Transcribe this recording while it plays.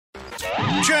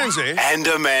Jonesy and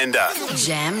Amanda.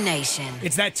 Jam Nation.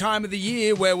 It's that time of the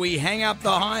year where we hang up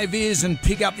the high vis and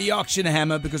pick up the auction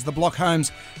hammer because the block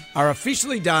homes are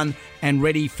officially done and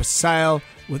ready for sale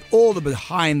with all the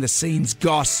behind-the-scenes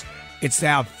goss. It's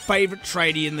our favourite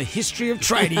tradie in the history of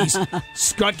tradies,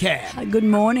 Scott Cab. Good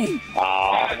morning.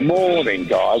 Morning,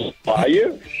 guys. How are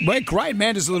you? We're great.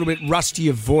 Amanda's a little bit rusty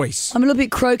of voice. I'm a little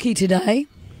bit croaky today.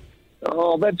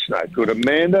 Oh, that's no good,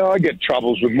 Amanda. I get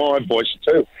troubles with my voice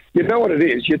too. You know what it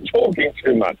is? You're talking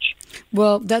too much.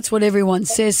 Well, that's what everyone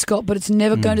says, Scott, but it's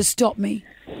never going to stop me.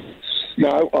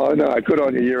 No, I know. Good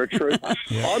on you. You're a trooper.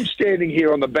 I'm standing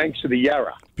here on the banks of the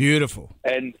Yarra. Beautiful.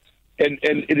 And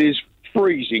it is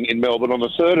freezing in Melbourne on the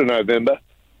 3rd of November.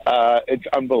 It's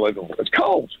unbelievable. It's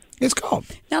cold. It's cold.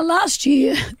 Now, last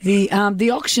year, the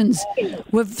auctions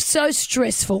were so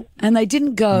stressful and they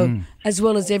didn't go as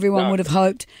well as everyone would have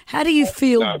hoped. How do you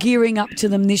feel gearing up to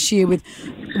them this year with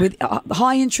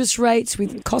high interest rates,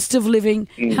 with cost of living?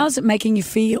 How's it making you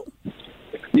feel?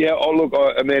 Yeah, look,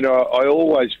 I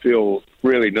always feel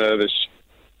really nervous.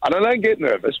 And I don't get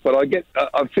nervous, but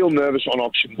I feel nervous on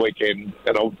auction weekend,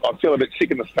 and I feel a bit sick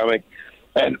in the stomach.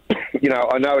 And,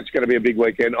 I know it's going to be a big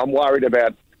weekend. I'm worried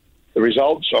about the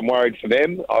results. I'm worried for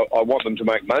them. I want them to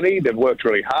make money. They've worked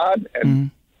really hard,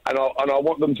 and I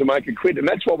want them to make a quid. And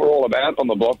that's what we're all about on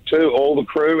the block too, all the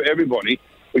crew, everybody.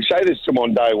 We say this to them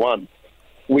on day one.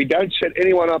 We don't set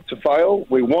anyone up to fail.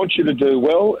 We want you to do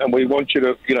well, and we want you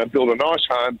to, build a nice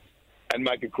home and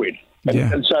make a quid.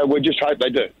 And so we just hope they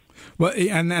do. Well,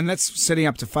 and that's setting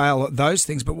up to fail at those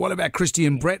things. But what about Christy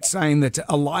and Brett saying that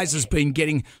Eliza's been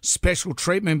getting special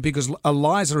treatment because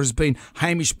Eliza has been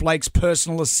Hamish Blake's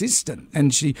personal assistant,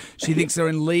 and she thinks they're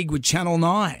in league with Channel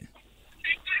 9?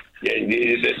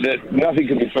 Yeah, nothing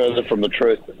can be further from the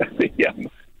truth.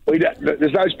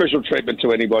 There's no special treatment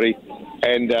to anybody,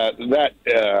 and that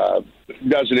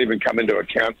doesn't even come into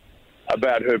account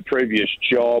about her previous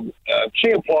job.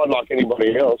 She applied like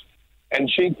anybody else, and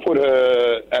she put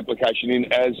her application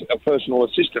in as a personal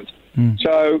assistant.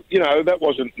 So, that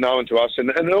wasn't known to us.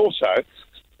 And also,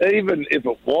 even if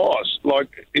it was, like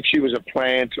if she was a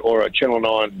plant or a Channel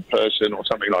 9 person or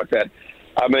something like that,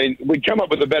 I mean, we'd come up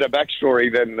with a better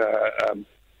backstory than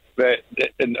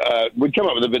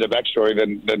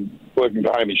working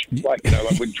for Hamish.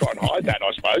 We'd try and hide that,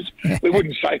 I suppose. We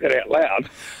wouldn't say that out loud.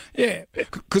 Yeah,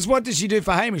 because what does she do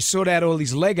for Hamish? Sort out all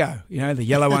his Lego. The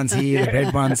yellow ones here, the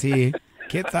red ones here.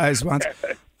 Get those ones.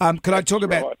 Could I talk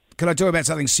about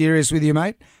something serious with you,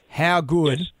 mate? How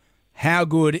good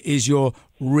is your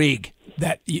rig?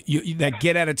 That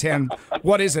get out of town.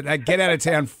 What is it? That get out of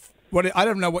town. I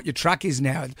don't know what your truck is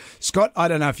now, Scott. I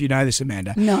don't know if you know this,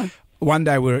 Amanda. No. One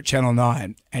day we were at Channel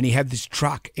 9 and he had this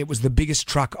truck. It was the biggest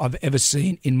truck I've ever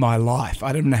seen in my life.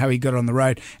 I don't know how he got it on the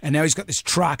road. And now he's got this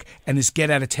truck and this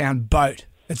get-out-of-town boat.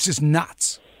 It's just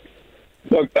nuts.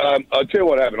 Look, I'll tell you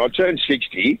what happened. I turned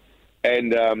 60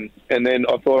 and then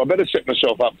I thought I better set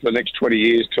myself up for the next 20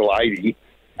 years till 80.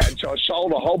 And so I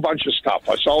sold a whole bunch of stuff.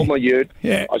 I sold my ute.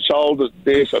 Yeah. I sold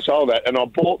this. I sold that. And I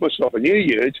bought myself a new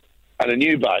ute and a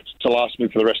new boat to last me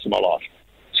for the rest of my life.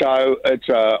 So it's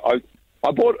I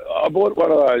bought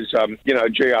one of those,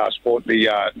 GR Sport, the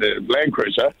Land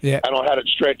Cruiser, and I had it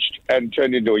stretched and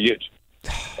turned into a ute.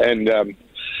 And then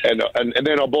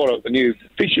I bought a new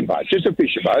fishing boat, just a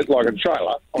fishing boat, like a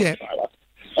trailer, a trailer.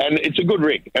 And it's a good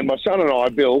rig. And my son and I,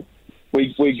 Bill,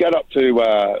 we got up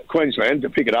to Queensland to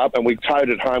pick it up, and we towed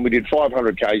it home. We did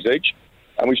 500 k's each,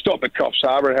 and we stopped at Coffs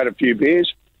Harbour and had a few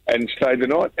beers and stayed the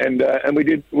night. And we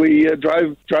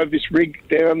drove this rig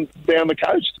down the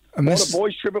coast. What a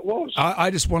boys' trip it was!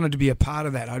 I just wanted to be a part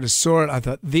of that. I just saw it. I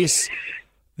thought this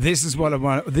is what I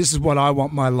want. This is what I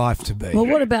want my life to be. Well,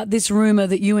 what about this rumour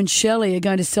that you and Shelley are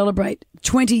going to celebrate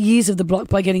 20 years of the block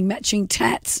by getting matching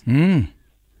tats?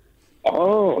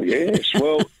 Oh yes.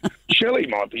 Well, Shelley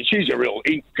might be. She's a real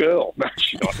ink girl. No,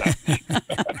 she's not that.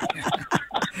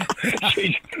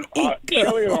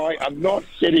 Shelley and I are not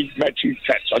getting matching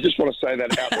tats. I just want to say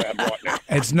that out loud right now.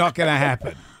 It's not going to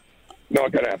happen.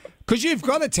 Not going to happen. Because you've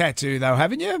got a tattoo, though,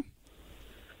 haven't you?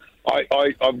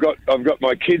 I've got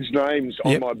my kids' names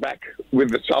on my back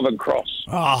with the Southern Cross.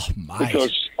 Oh, mate!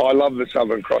 Because I love the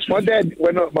Southern Cross. My dad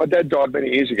died many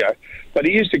years ago, but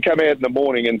he used to come out in the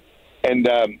morning come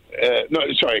out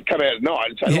at night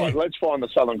and say, right, let's find the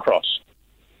Southern Cross.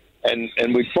 And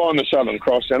we'd find the Southern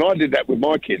Cross, and I did that with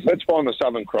my kids. Let's find the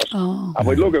Southern Cross. And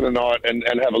we'd look at the night and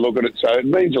have a look at it. So it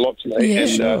means a lot to me. Yeah,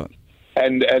 sure.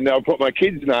 And I'll put my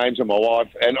kids' names and my wife,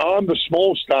 and I'm the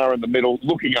small star in the middle,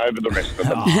 looking over the rest of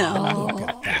them. Look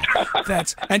at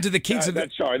that. And to the kids,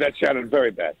 sorry, that sounded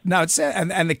very bad. No, it's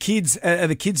and the kids, are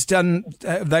the kids done?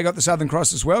 They got the Southern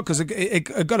Cross as well, because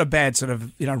it got a bad sort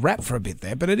of rap for a bit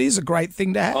there, but it is a great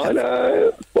thing to have. I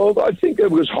know. Well, I think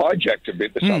it was hijacked a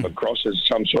bit, the Southern Cross, as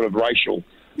some sort of racial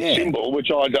symbol, which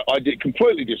I did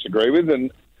completely disagree with,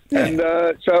 and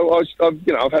so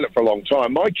I've had it for a long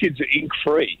time. My kids are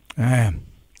ink-free.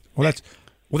 Well,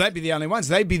 they'd be the only ones.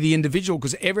 They'd be the individual,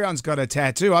 because everyone's got a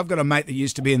tattoo. I've got a mate that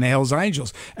used to be in the Hells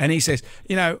Angels, and he says,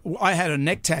 I had a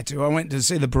neck tattoo. I went to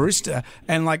see the barista,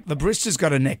 and the barista's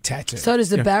got a neck tattoo. So does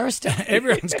the barrister.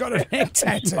 Everyone's got a neck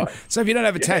tattoo. So if you don't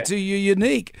have a tattoo, you're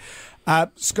unique.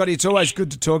 Scotty, it's always good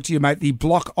to talk to you, mate. The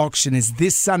block auction is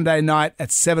this Sunday night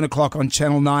at 7 o'clock on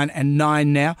Channel 9 and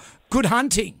 9 Now. Good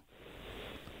hunting.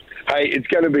 Hey, it's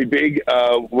going to be big.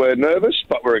 We're nervous,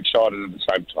 but we're excited at the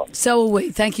same time. So are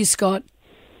we. Thank you, Scott.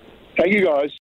 Thank you, guys.